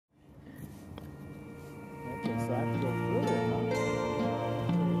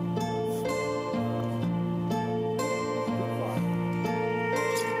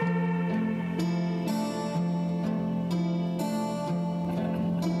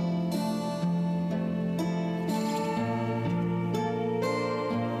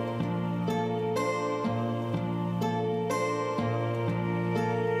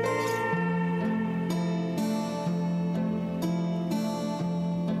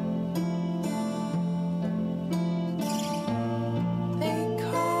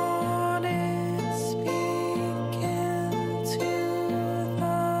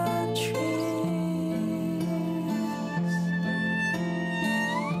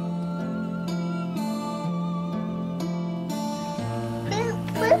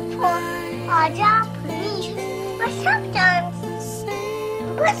people are Japanese, but sometimes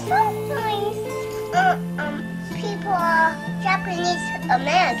people are Japanese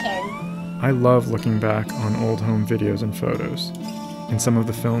American. I love looking back on old home videos and photos. In some of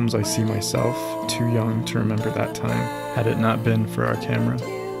the films I see myself, too young to remember that time, had it not been for our camera.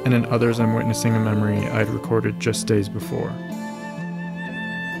 And in others I'm witnessing a memory I'd recorded just days before.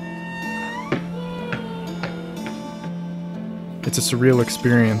 It's a surreal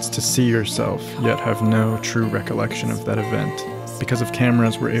experience to see yourself, yet have no true recollection of that event. Because of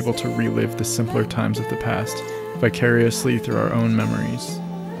cameras, we're able to relive the simpler times of the past, vicariously through our own memories.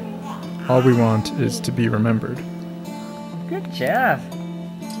 All we want is to be remembered. Good job.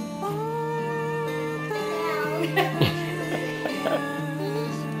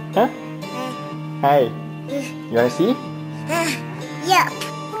 Huh? Hey, you wanna see? Yeah.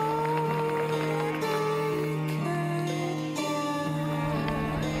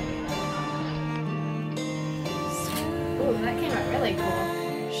 Ooh, that came out really cool.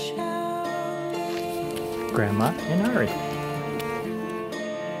 Grandma and Ari.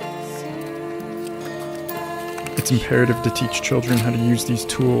 It's imperative to teach children how to use these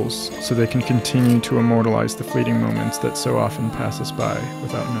tools so they can continue to immortalize the fleeting moments that so often pass us by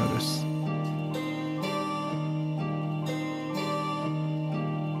without notice.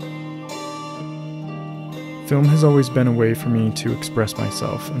 Film has always been a way for me to express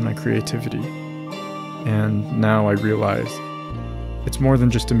myself and my creativity, and now I realize it's more than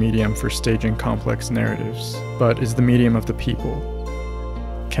just a medium for staging complex narratives, but is the medium of the people.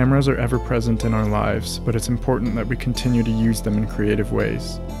 Cameras are ever present in our lives, but it's important that we continue to use them in creative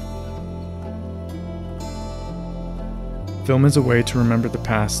ways. Film is a way to remember the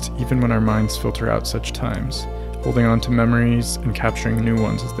past even when our minds filter out such times, holding on to memories and capturing new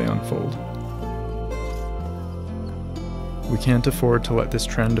ones as they unfold. We can't afford to let this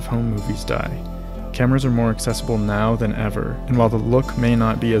trend of home movies die. Cameras are more accessible now than ever, and while the look may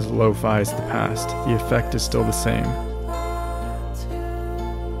not be as lo-fi as the past, the effect is still the same.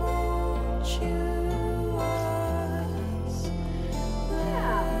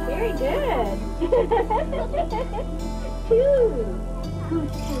 Very good. Two.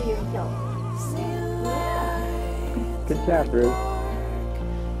 Who's to yourself? Yeah. Good job, Ruth.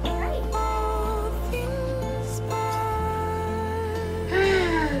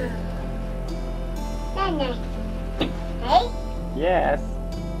 Hey? Yes.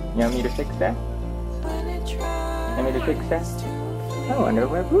 You want me to fix that? Want me to fix that? I wonder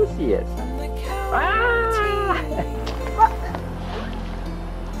where Brucey is. Ah! What?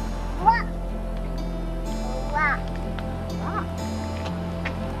 What?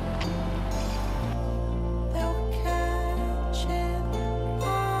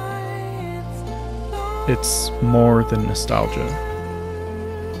 It's more than nostalgia.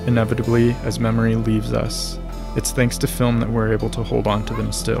 Inevitably, as memory leaves us, it's thanks to film that we're able to hold on to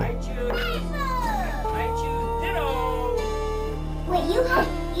them still. Wait,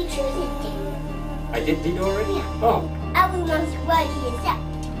 you choose it, Ditto. I did Ditto already? Yeah. Oh. Everyone's ready except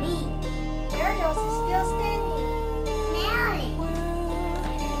me. Turtles is still standing. Smell it.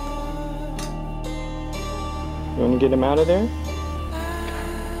 You want to get him out of there?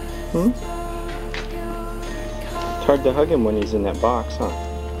 It's hard to hug him when he's in that box, huh?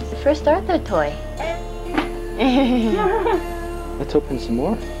 It's the first Arthur toy. Let's open some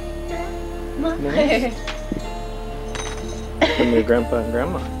more. From your grandpa and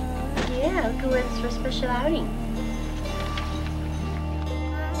grandma. Yeah, look who it's for special outing.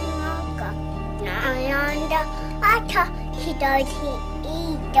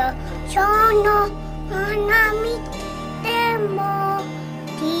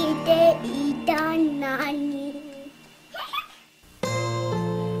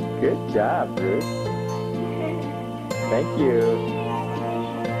 Good job, Ruth. Thank you.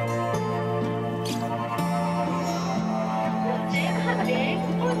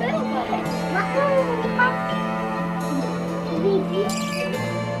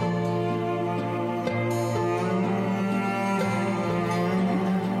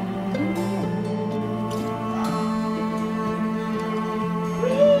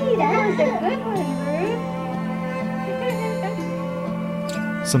 That was a good one, Ruth.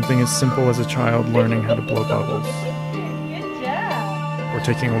 Something as simple as a child learning how to blow bubbles, Good job. or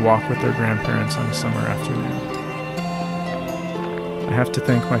taking a walk with their grandparents on a summer afternoon. I have to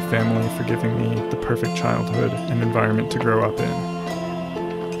thank my family for giving me the perfect childhood and environment to grow up in.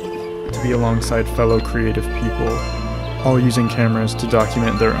 To be alongside fellow creative people, all using cameras to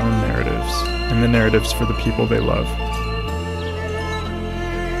document their own narratives, and the narratives for the people they love.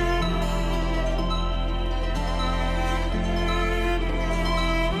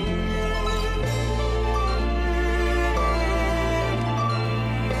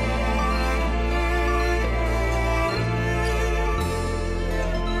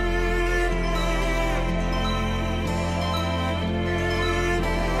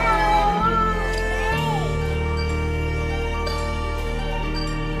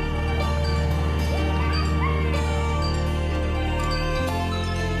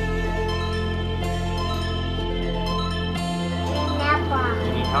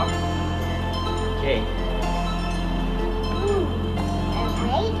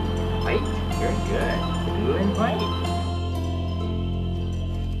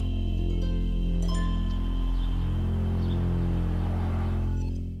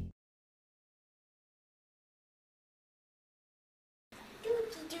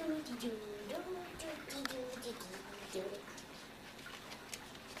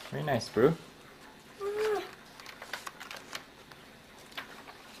 Very nice, Brew.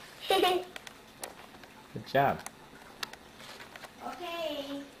 Good job.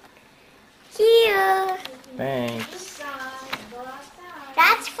 Okay. Here. Thanks.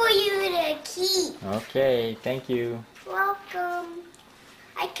 That's for you to keep. Okay, thank you. Welcome.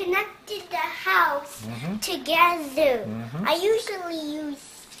 I connected the house Mhm. together. Mhm. I usually use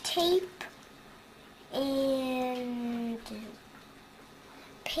tape and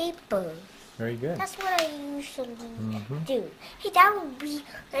paper. Very good. That's what I usually Mhm. do. Hey, that would be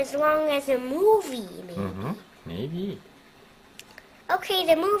as long as a movie, maybe. Mhm. Maybe. Okay,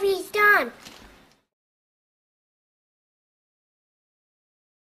 the movie's done.